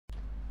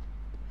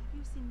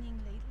you seen Ning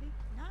lately?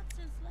 Not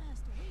since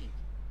last week.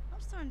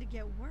 I'm starting to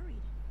get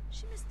worried.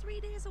 She missed 3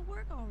 days of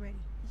work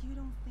already. You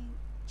don't think...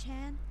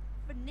 Chan,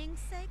 for Ning's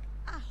sake,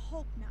 I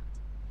hope not.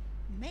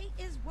 May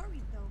is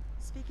worried, though.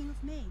 Speaking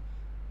of May,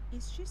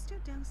 is she still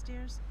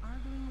downstairs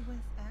arguing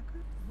with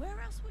Acker? Where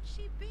else would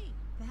she be?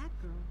 That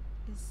girl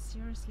is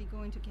seriously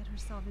going to get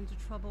herself into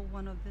trouble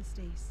one of these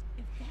days.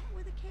 If that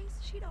were the case,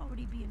 she'd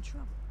already be in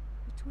trouble.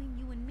 Between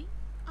you and me,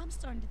 I'm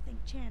starting to think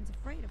Chan's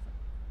afraid of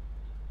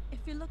her. If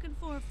you're looking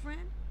for a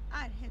friend,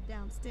 I'd head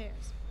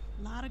downstairs.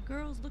 A lot of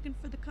girls looking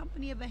for the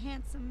company of a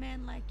handsome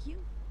man like you.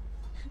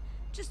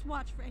 Just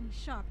watch for any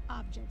sharp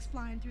objects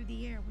flying through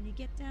the air when you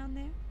get down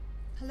there.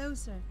 Hello,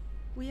 sir.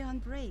 We are on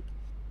break.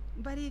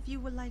 But if you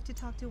would like to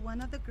talk to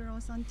one of the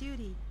girls on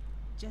duty,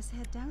 just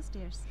head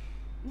downstairs.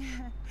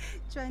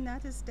 Try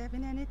not to step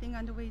in anything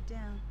on the way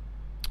down.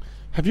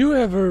 Have you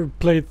ever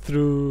played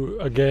through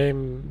a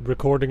game,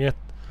 recording it,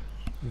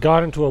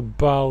 got into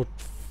about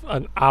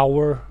an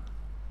hour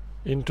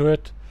into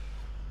it,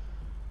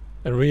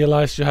 and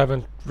realized you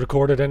haven't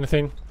recorded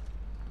anything?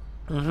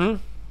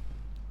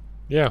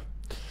 Yeah.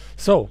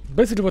 So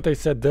basically what they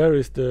said there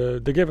is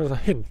they gave us a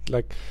hint,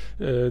 like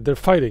they're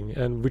fighting,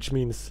 and which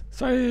means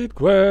side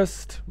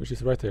quest, which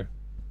is right there.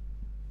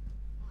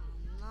 Oh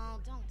no,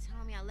 don't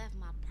tell me I left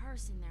my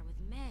purse in there with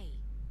May.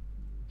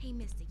 Hey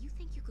mister, you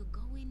think you could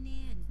go in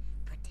there and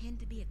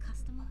pretend to be a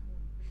customer?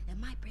 It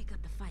might break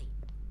up the fight.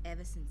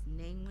 Ever since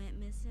Ning went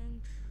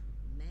missing,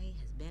 May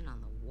has been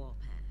on the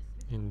warpath.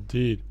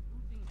 Indeed.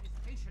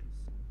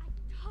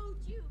 I told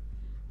you,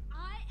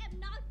 I am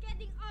not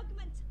getting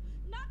augment.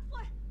 Not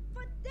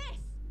for this.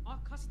 Our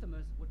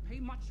customers would pay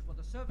much for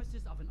the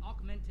services of an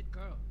augmented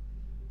girl.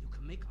 You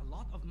can make a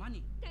lot of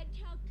money. They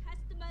tell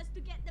customers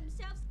to get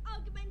themselves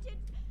augmented,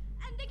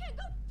 and they can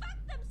go fuck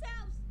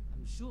themselves.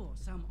 I'm sure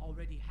some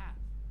already have.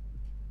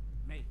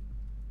 May.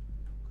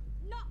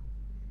 No,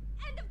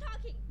 end of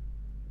talking.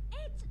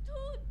 It's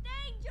too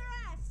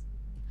dangerous.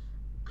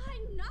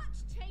 I'm not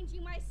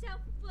changing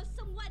myself for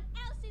someone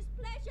else's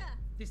pleasure.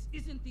 This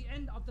isn't the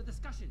end of the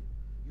discussion.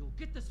 You'll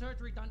get the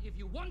surgery done if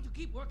you want to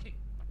keep working.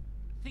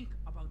 Think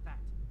about that.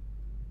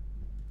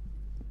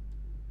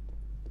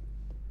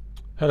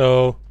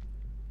 Hello.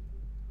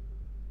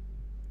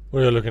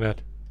 What are you looking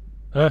at?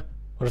 Huh?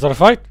 What is that, a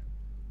fight?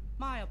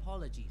 My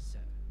apologies, sir.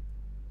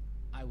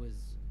 I was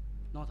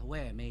not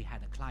aware May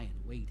had a client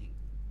waiting.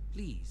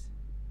 Please,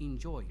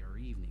 enjoy your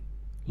evening.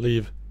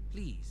 Leave.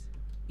 Please,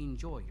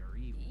 enjoy your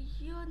evening.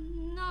 You're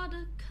not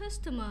a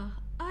customer,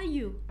 are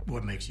you?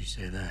 What makes you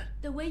say that?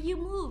 The way you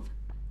move,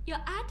 your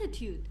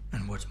attitude.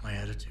 And what's my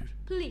attitude?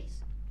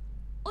 Police.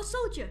 Or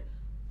soldier.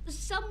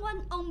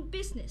 Someone on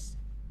business.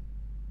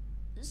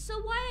 So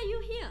why are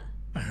you here?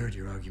 I heard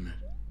your argument.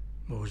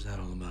 What was that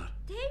all about?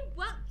 They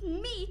want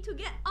me to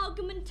get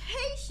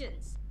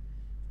augmentations.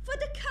 For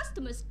the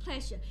customer's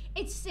pleasure.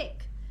 It's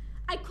sick.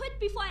 I quit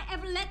before I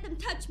ever let them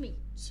touch me.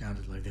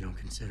 Sounded like they don't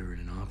consider it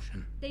an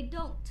option. They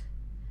don't.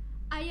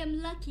 I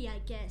am lucky, I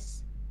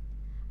guess.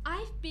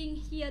 I've been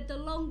here the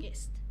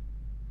longest.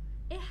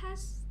 It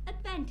has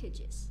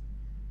advantages.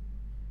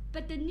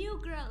 But the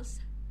new girls,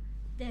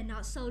 they're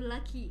not so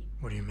lucky.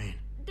 What do you mean?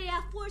 They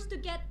are forced to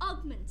get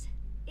augments.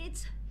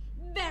 It's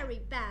very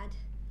bad.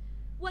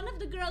 One of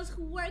the girls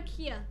who work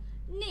here,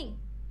 Ning,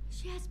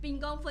 she has been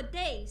gone for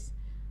days.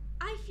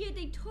 I fear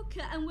they took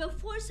her and will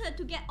force her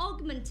to get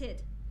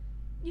augmented.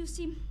 You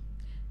seem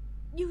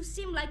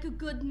like a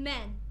good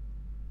man.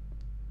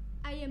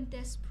 I am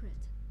desperate.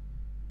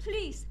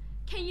 Please,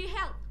 can you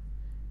help?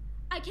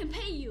 I can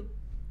pay you.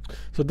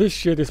 So this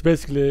shit is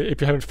basically,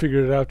 if you haven't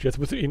figured it out yet,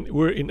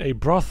 we're in a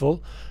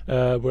brothel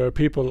where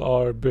people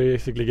are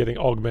basically getting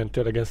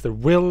augmented against their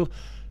will.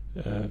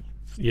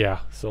 Yeah,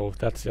 so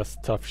that's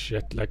just tough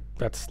shit. Like,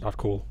 that's not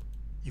cool.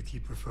 You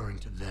keep referring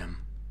to them.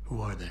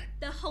 Who are they?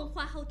 The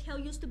Honghua Hotel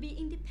used to be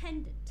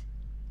independent.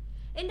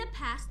 In the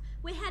past,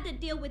 we had to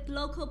deal with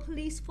local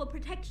police for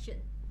protection.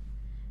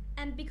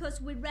 And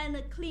because we ran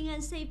a clean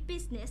and safe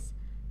business,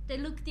 they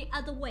looked the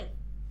other way.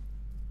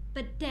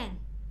 But then,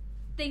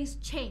 things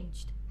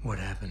changed. What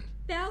happened?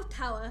 Bell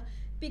Tower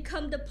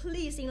become the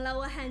police in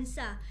Lower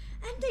Hansa,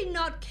 and they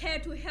not care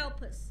to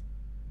help us.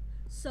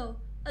 So,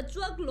 a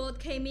drug lord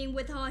came in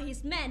with all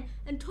his men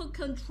and took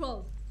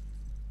control.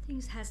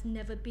 Things has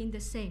never been the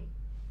same,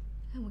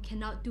 and we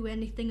cannot do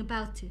anything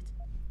about it.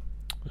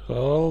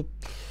 Well,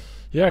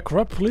 yeah,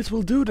 corrupt police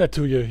will do that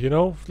to you, you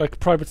know? Like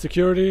private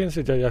security, and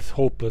that's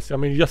hopeless. I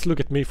mean, just look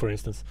at me, for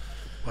instance.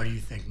 Why do you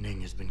think Ning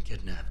has been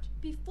kidnapped?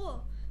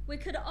 Before, we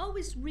could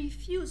always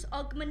refuse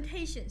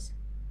augmentations.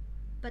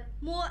 But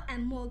more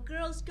and more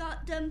girls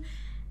got them,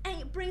 and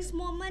it brings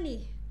more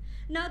money.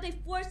 Now they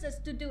force us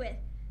to do it.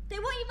 They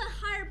won't even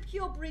hire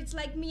purebreds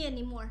like me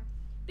anymore,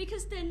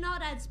 because they're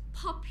not as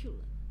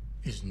popular.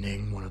 Is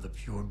Ning one of the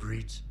pure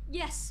breeds?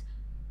 Yes.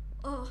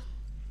 Oh,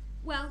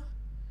 well,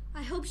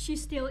 I hope she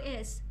still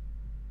is.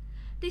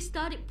 They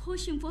started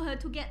pushing for her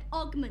to get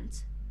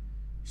augments.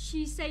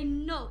 She say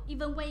no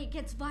even when it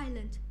gets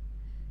violent.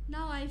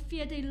 Now I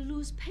fear they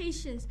lose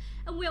patience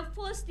and will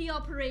force the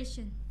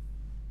operation.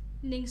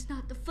 Ning's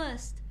not the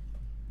first,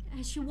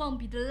 and she won't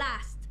be the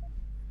last.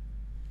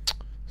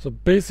 So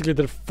basically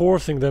they're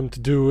forcing them to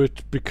do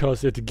it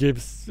because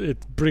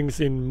it brings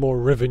in more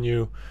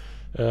revenue.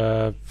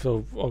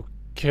 So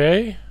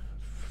okay.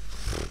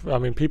 I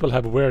mean, people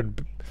have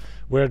weird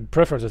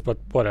preferences, but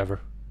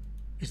whatever.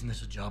 Isn't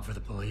this a job for the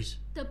police?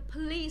 The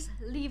police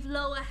leave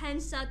Lower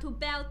Hansa to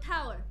Bell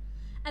Tower.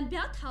 And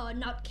Bell Tower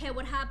not care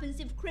what happens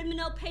if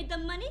criminal pay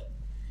them money.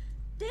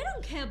 They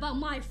don't care about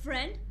my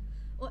friend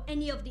or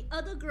any of the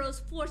other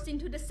girls forced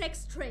into the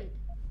sex trade.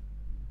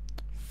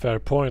 Fair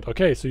point.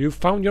 Okay, so you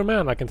found your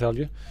man, I can tell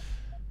you.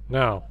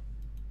 Now.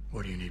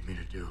 What do you need me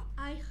to do?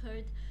 I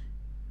heard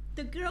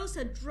the girls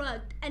are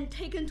drugged and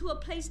taken to a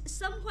place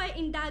somewhere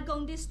in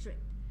Dagong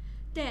district.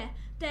 There,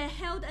 they're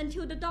held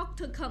until the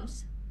doctor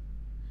comes.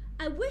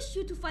 I wish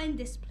you to find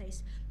this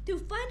place, to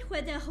find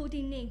where they're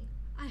holding Ning.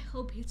 I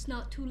hope it's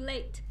not too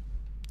late.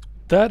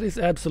 That is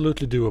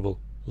absolutely doable.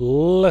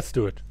 Let's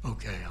do it.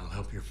 Okay, I'll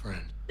help your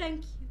friend.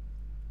 Thank you.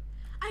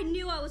 I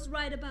knew I was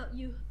right about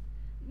you,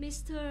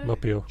 Mr.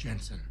 Muppio.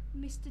 Jensen.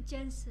 Mr.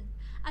 Jensen.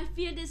 I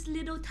fear there's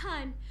little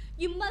time.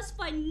 You must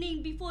find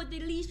Ning before they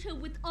leash her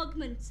with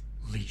augments.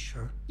 Leash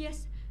her?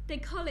 Yes, they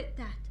call it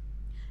that.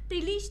 They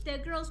leash their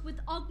girls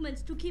with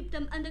augments to keep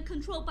them under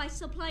control by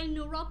supplying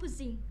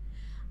neuropozyne.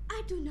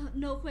 I do not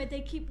know where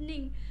they keep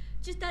Ning,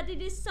 just that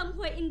it is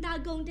somewhere in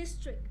Dagong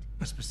district.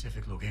 A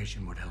specific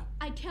location would help.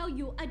 I tell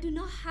you, I do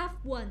not have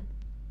one.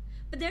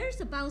 But there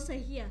is a bouncer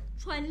here,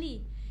 Chuan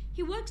Li.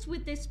 He works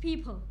with these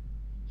people.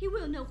 He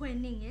will know where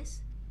Ning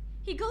is.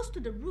 He goes to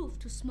the roof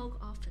to smoke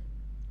often.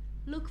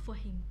 Look for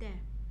him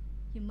there.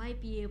 You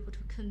might be able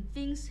to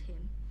convince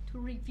him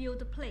to reveal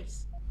the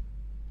place.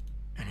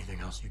 Anything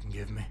else you can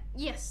give me?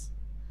 Yes.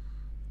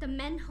 The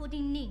men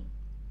holding Ning.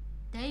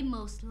 They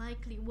most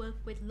likely work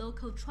with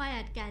local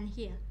triad gang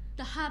here,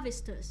 the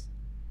Harvesters.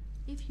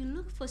 If you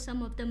look for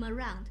some of them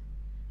around,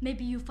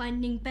 maybe you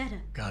find Ning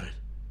better. Got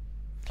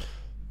it.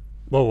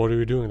 Whoa, what are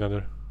we doing down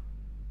there?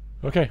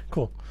 Okay,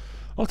 cool.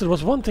 Also, there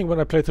was one thing when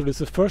I played through this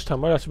the first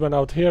time. I just went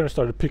out here and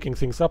started picking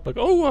things up. Like,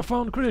 oh, I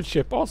found credit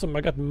ship. Awesome,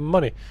 I got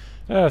money.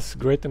 That's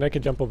great. And I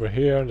can jump over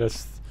here. And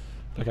there's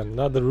like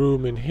another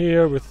room in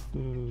here with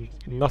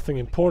nothing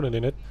important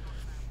in it.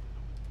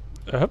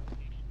 Okay,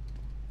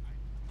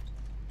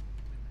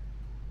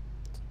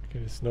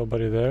 there's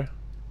nobody there.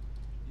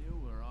 You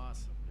were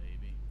awesome,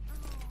 baby.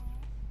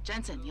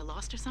 Jensen, you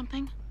lost or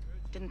something?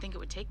 Didn't think it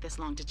would take this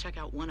long to check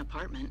out one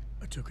apartment.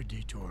 I took a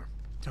detour.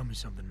 Tell me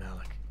something,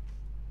 Malik.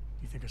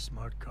 You think a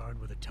smart card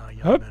with a Tai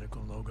Young Hup.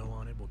 medical logo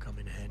on it will come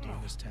in handy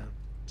in this town?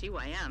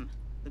 TYM,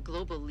 the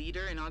global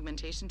leader in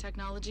augmentation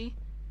technology.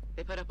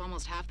 They put up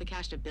almost half the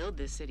cash to build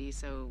this city,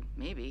 so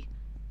maybe.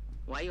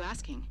 Why are you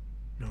asking?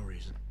 No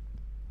reason.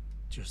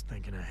 Just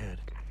thinking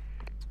ahead.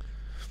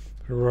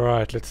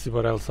 Right, let's see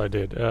what else I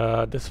did.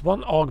 There's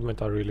one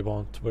augment I really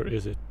want. Where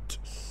is it?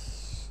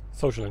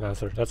 Social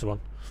enhancer, that's the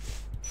one.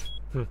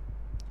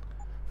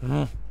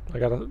 I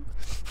got a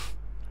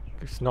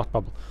snot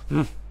bubble.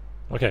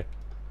 Okay.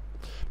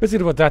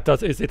 Basically what that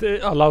does is it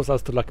allows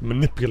us to like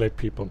manipulate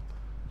people.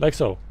 Like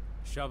so.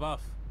 Shove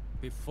off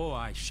before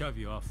I shove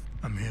you off.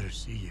 I'm here to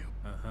see you.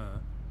 Uh-huh.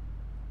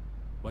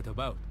 What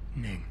about?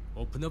 Ning.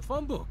 Open a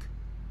phone book.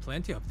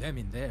 Plenty of them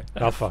in there.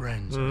 Alpha.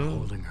 Friends are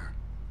holding her.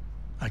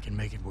 I can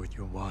make it worth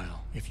your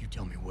while if you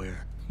tell me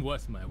where.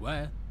 Worth my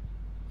while?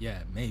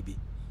 Yeah, maybe.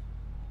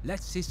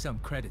 Let's see some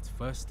credits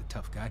first, the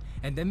tough guy,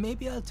 and then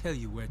maybe I'll tell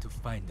you where to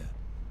find her.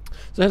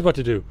 So here's what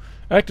to do.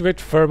 Activate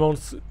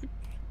pheromones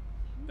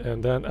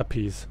and then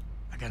appease.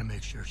 I gotta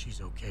make sure she's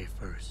okay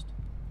first.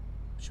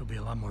 She'll be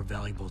a lot more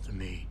valuable to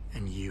me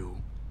and you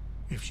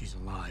if she's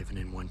alive and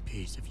in one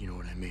piece, if you know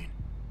what I mean.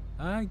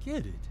 I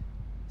get it.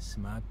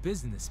 Smart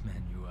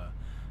businessman you are.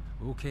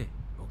 Okay.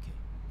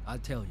 I'll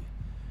tell you.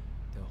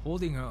 They're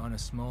holding her on a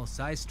small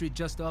side street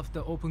just off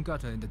the open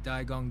gutter in the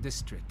Daigong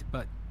district.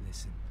 But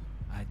listen,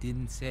 I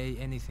didn't say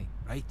anything,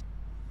 right?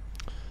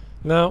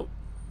 Now,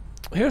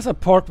 here's a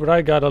part where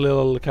I got a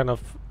little kind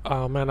of,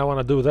 oh man, I want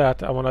to do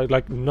that. I want to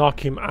like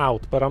knock him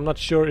out, but I'm not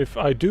sure if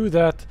I do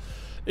that,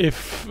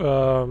 if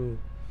the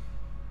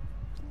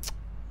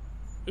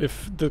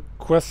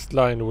quest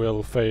line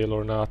will fail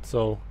or not.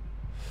 So,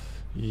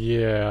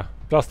 yeah.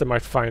 Plus, they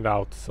might find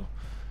out. So,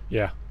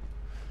 yeah.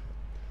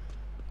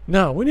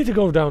 Now, we need to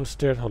go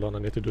downstairs. Hold on, I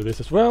need to do this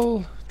as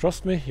well.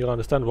 Trust me, you'll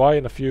understand why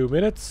in a few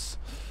minutes.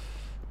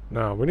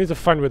 Now, we need to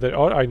find where they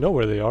are. I know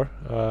where they are.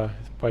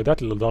 By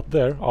that little dot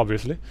there,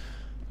 obviously.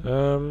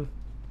 But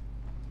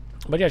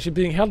yeah, she's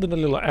being held in a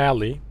little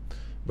alley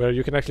where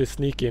you can actually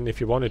sneak in if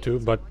you wanted to,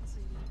 but...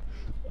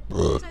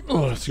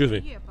 oh, excuse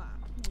me.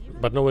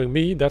 But knowing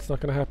me, that's not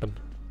gonna happen.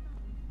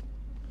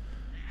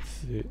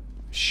 See.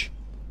 Shh.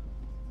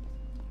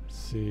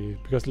 See,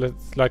 because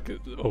let's like...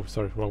 oh,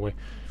 sorry, wrong way.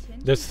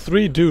 There's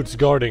 3 dudes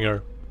guarding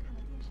her.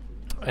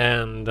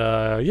 And,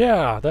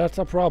 yeah, that's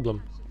a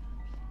problem.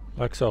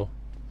 Like so.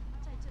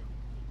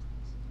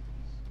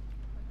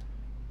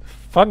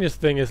 Funniest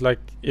thing is, like,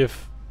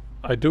 if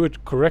I do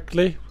it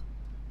correctly,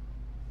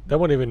 they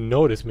won't even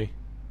notice me.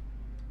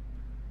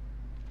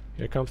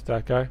 Here comes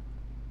that guy.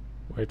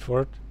 Wait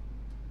for it.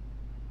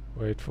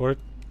 Wait for it.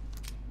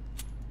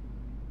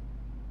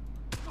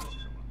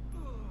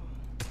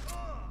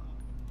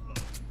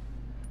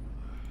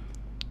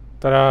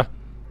 Ta-da!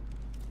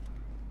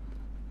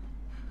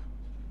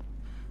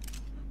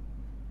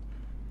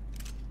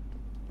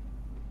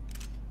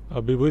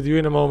 I'll be with you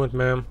in a moment,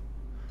 ma'am.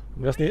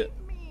 I just need.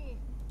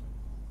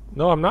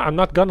 No, I'm not. I'm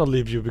not gonna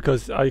leave you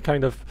because I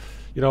kind of,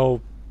 you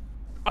know,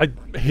 I'm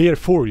here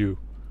for you.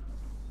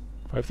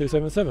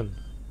 5377.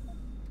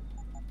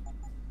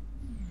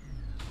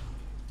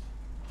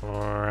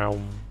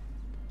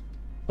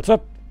 What's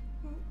up?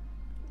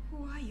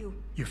 Who are you?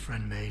 Your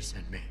friend May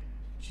sent me.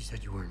 She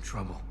said you were in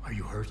trouble. Are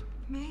you hurt?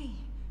 May.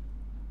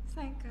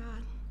 Thank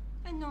God.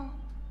 And no,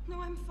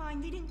 I'm fine.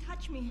 They didn't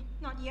touch me.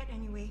 Not yet,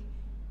 anyway.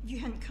 If you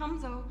hadn't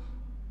come, though,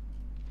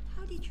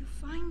 how did you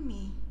find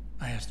me?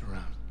 I asked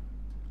around.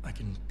 I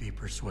can be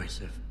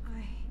persuasive.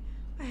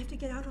 I have to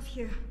get out of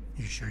here.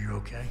 You sure you're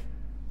okay?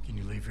 Can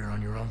you leave here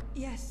on your own?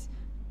 Yes,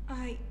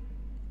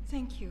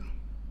 thank you.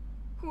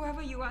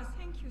 Whoever you are,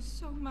 thank you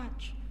so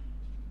much.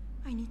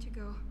 I need to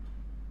go.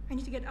 I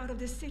need to get out of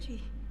this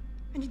city.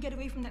 I need to get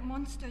away from that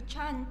monster,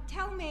 Chan.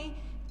 Tell May,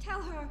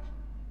 tell her,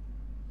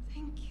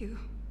 thank you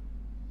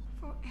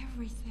for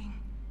everything.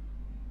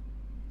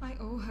 I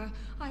owe her.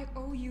 I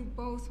owe you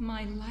both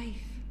my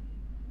life.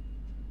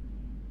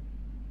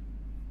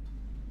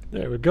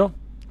 There we go.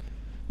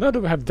 Now that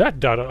we have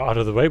that out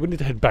of the way, we need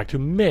to head back to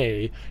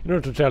May in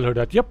order to tell her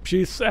that, yep,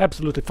 she's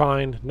absolutely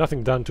fine,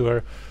 nothing done to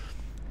her.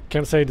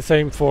 Can say the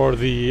same for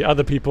the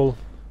other people,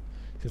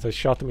 since I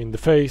shot them in the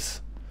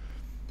face.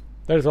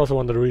 That is also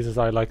one of the reasons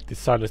I like the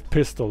silenced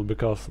pistol,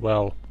 because,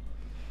 well,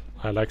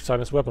 I like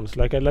silenced weapons.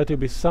 Like, I'd like to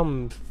be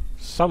some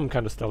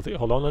kind of stealthy.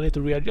 Hold on, I need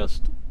to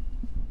readjust.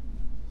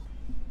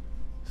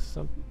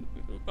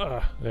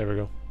 There we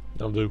go.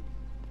 That'll do.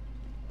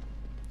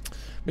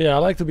 But yeah, I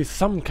like to be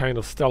some kind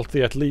of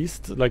stealthy at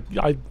least. Like,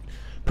 I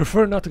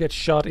prefer not to get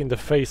shot in the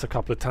face a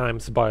couple of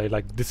times by,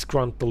 like,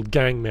 disgruntled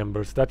gang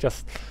members. That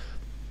just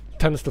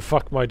tends to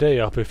fuck my day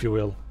up, if you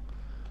will.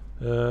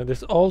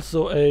 There's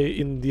also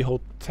in the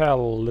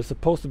hotel, there's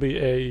supposed to be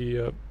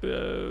a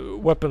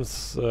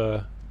weapons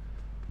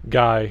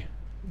guy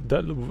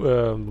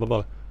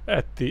that,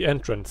 at the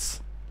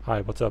entrance.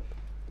 Hi, what's up?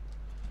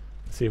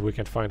 Let's see if we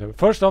can find him.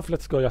 First off,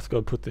 let's go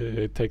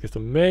take us to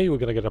May. We're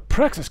gonna get a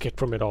praxis kit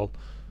from it all.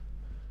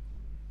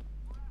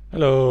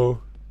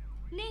 Hello.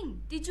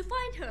 Ning, did you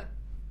find her?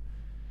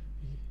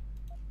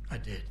 I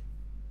did.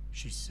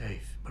 She's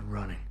safe, but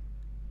running.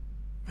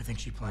 I think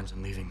she plans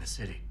on leaving the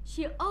city.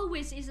 She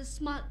always is a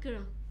smart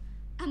girl.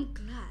 I'm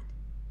glad.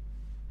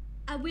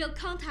 I will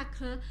contact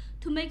her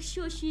to make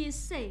sure she is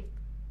safe.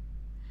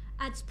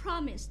 As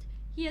promised,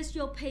 here's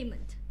your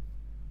payment.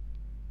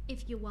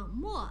 If you want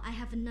more, I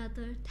have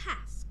another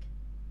task.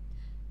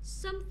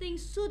 Something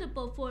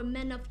suitable for a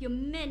man of your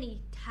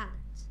many talents.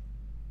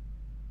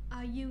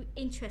 Are you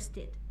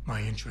interested?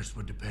 My interest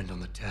would depend on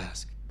the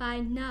task. By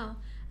now,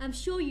 I'm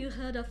sure you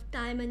heard of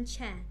Diamond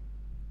Chan.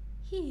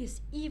 He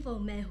is evil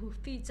man who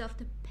feeds off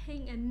the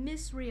pain and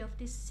misery of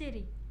this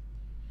city.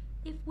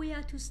 If we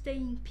are to stay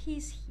in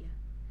peace here,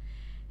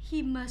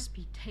 he must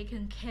be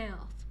taken care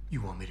of.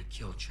 You want me to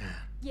kill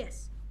Chan?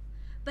 Yes,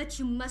 but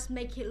you must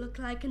make it look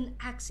like an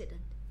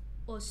accident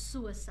or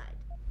suicide.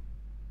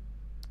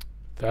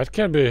 That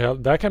can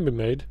be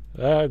made.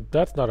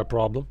 That's not a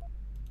problem.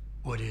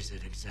 What is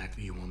it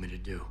exactly you want me to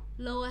do?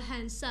 Lower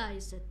Hansa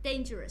is a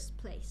dangerous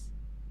place.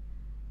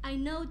 I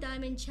know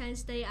Diamond Chan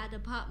stay at an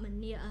apartment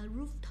near a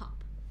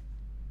rooftop.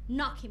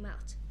 Knock him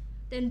out,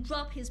 then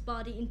drop his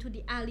body into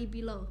the alley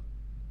below.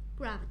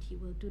 Gravity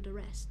will do the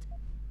rest.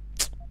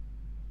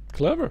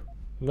 Clever.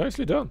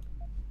 Nicely done.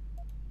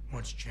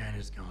 Once Chan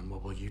is gone,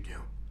 what will you do?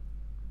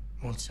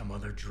 Won't some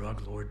other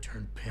drug lord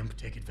turned pimp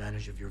take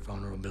advantage of your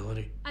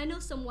vulnerability? I know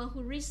someone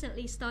who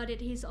recently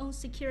started his own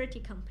security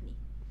company.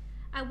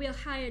 I will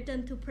hire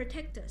them to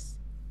protect us.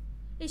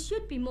 It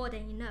should be more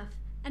than enough,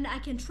 and I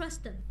can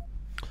trust them.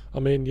 I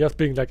mean, just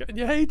being like,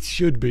 yeah, it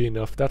should be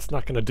enough. That's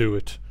not gonna do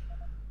it.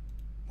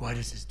 Why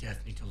does his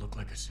death need to look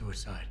like a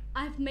suicide?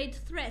 I've made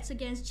threats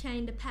against Chan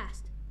in the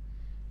past.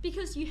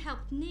 Because you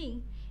helped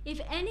Ning, if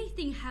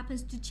anything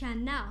happens to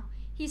Chan now,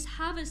 his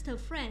harvester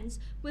friends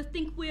will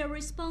think we are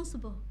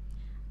responsible.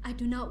 I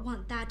do not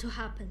want that to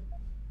happen.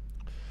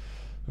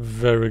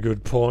 Very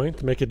good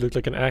point. Make it look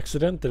like an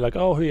accident. They're like,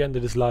 oh, he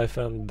ended his life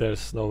and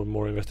there's no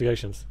more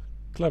investigations.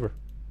 Clever.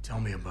 Tell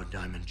me about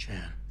Diamond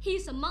Chan.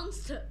 He's a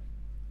monster.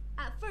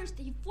 At first,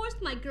 he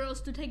forced my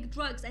girls to take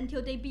drugs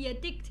until they be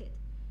addicted.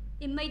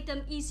 It made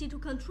them easy to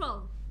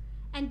control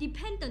and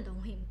dependent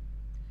on him.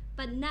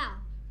 But now,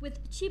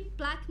 with cheap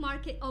black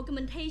market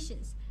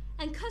augmentations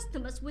and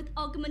customers with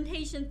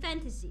augmentation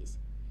fantasies,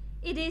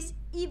 it is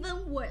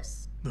even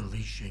worse. The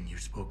leashing you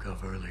spoke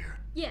of earlier.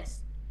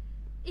 Yes.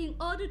 In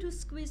order to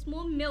squeeze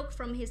more milk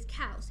from his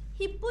cows,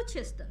 he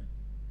butchers them.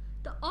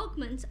 The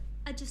augments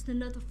are just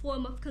another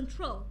form of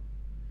control.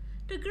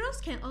 The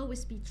girls can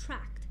always be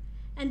tracked,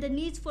 and the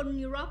need for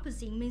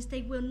neuropathy means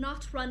they will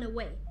not run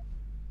away.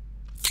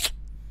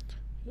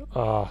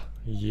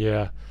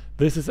 Yeah.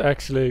 This is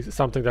actually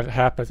something that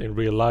happens in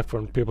real life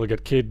when people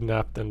get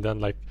kidnapped and then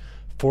like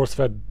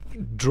force-fed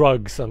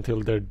drugs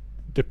until they're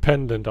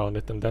dependent on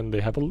it, and then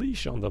they have a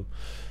leash on them.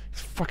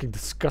 It's fucking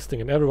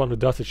disgusting, and everyone who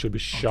does it should be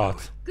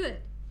shot. Good.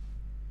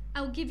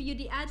 I'll give you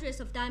the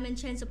address of Diamond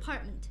Chan's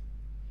apartment.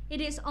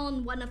 It is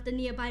on one of the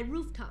nearby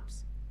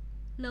rooftops.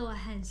 Lower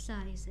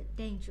Hansai is a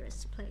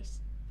dangerous place.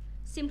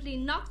 Simply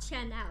knock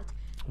Chan out.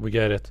 We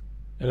get it.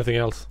 Anything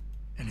else?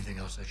 Anything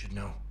else I should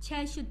know?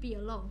 Chan should be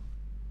alone.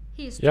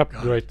 He is Yep,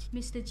 Got great.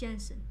 Mr.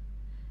 Jensen.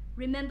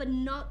 Remember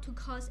not to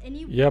cause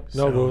any Yep,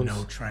 no So wounds.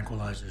 no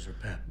tranquilizers or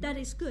pep. That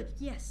is good,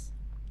 yes.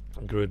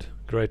 Good,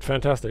 great,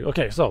 fantastic.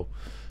 Okay, so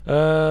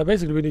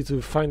basically we need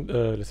to find.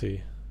 Let's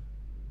see.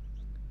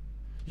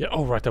 Yeah,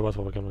 oh right, that was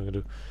what we're gonna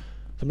do.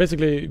 So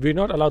basically, we're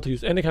not allowed to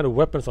use any kind of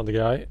weapons on the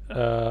guy.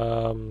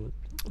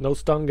 No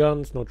stun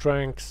guns, no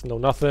tranks, no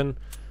nothing.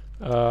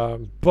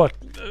 But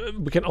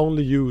we can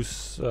only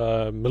use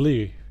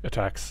melee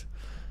attacks,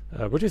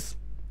 which is,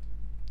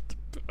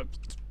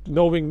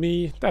 knowing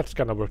me, that's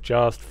gonna work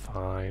just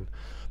fine.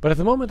 But at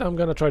the moment, I'm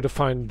gonna try to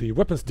find the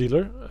weapons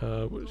dealer,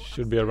 which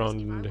should be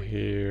around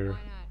here.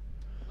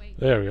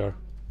 There we are.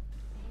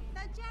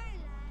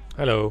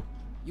 Hello.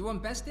 You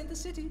want best in the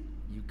city?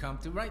 You come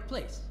to right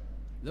place.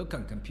 Look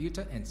on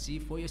computer and see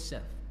for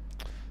yourself.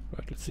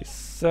 Right, let's see.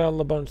 Sell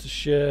a bunch of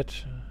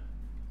shit.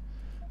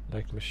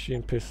 Like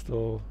machine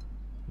pistol.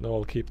 No,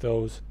 I'll keep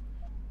those.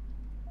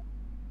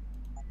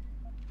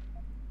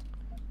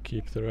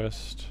 Keep the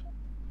rest.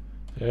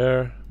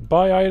 There.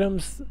 Buy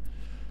items.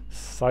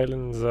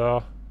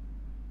 Silencer.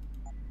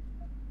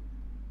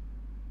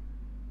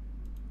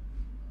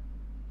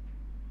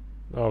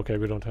 Okay,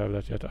 we don't have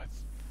that yet, I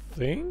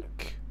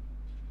think.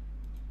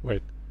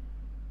 Wait.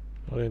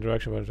 All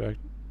interaction by interact.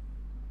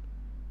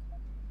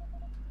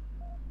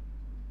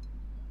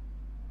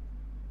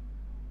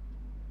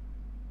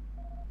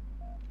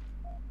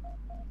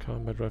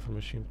 Combat rifle,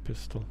 machine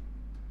pistol.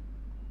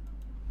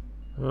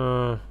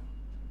 No,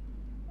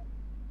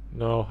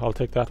 I'll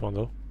take that one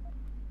though.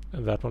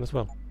 And that one as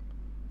well.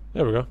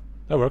 There we go.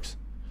 That works.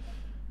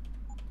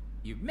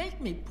 You make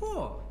me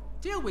poor.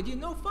 Deal with you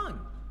no fun.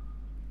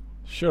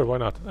 Sure, why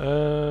not?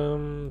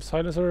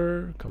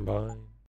 Silencer, combine.